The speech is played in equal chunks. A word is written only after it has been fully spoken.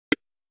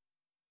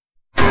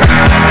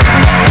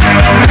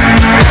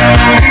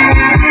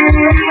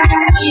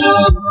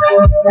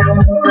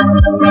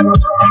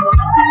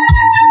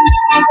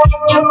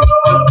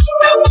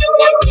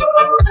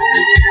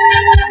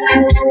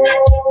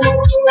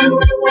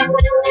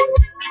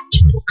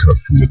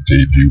from the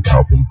debut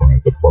album by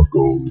the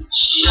Buggles,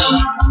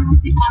 Living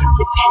in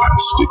the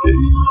Plastic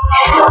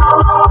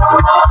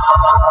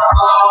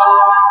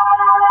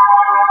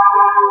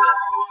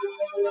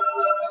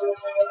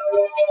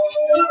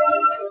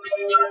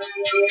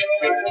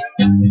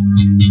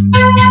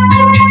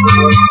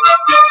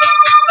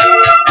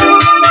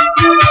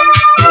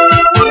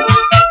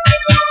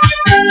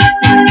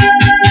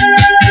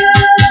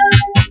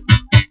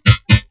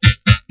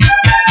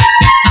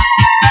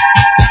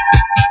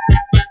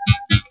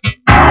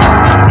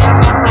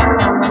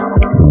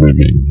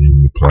Living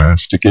in the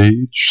Plastic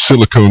Age,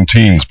 Silicone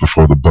Teens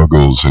before the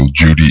Buggles, and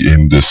Judy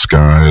in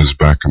Disguise,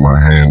 Back of My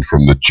Hand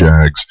from the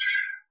Jags.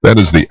 That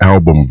is the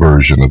album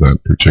version of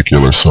that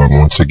particular song.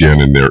 Once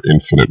again, in their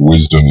infinite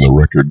wisdom, the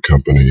record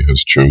company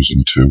has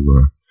chosen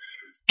to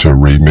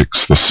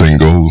remix the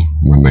single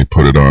when they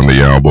put it on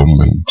the album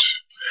and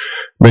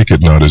make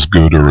it not as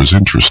good or as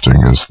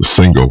interesting as the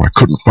single. I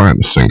couldn't find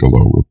the single,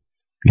 though. We'll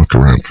look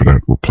around for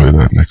that. We'll play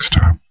that next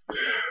time.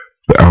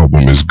 The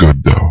album is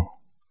good, though.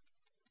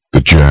 The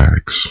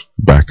Jags,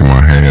 Back of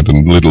My Hand,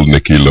 and Little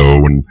Nicky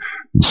Lowe, and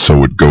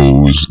So It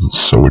Goes, and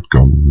So It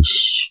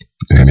Goes.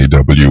 Annie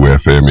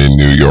WFM in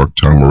New York,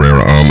 Tom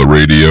Morrera on the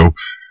radio.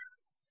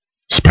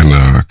 Spent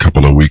a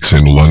couple of weeks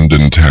in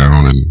London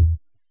town, and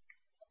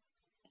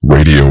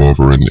radio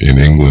over in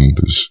England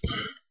is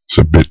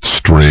a bit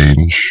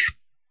strange.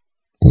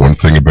 One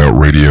thing about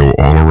radio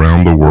all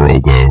around the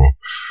world, though,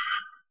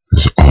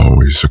 is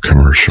always a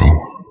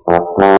commercial.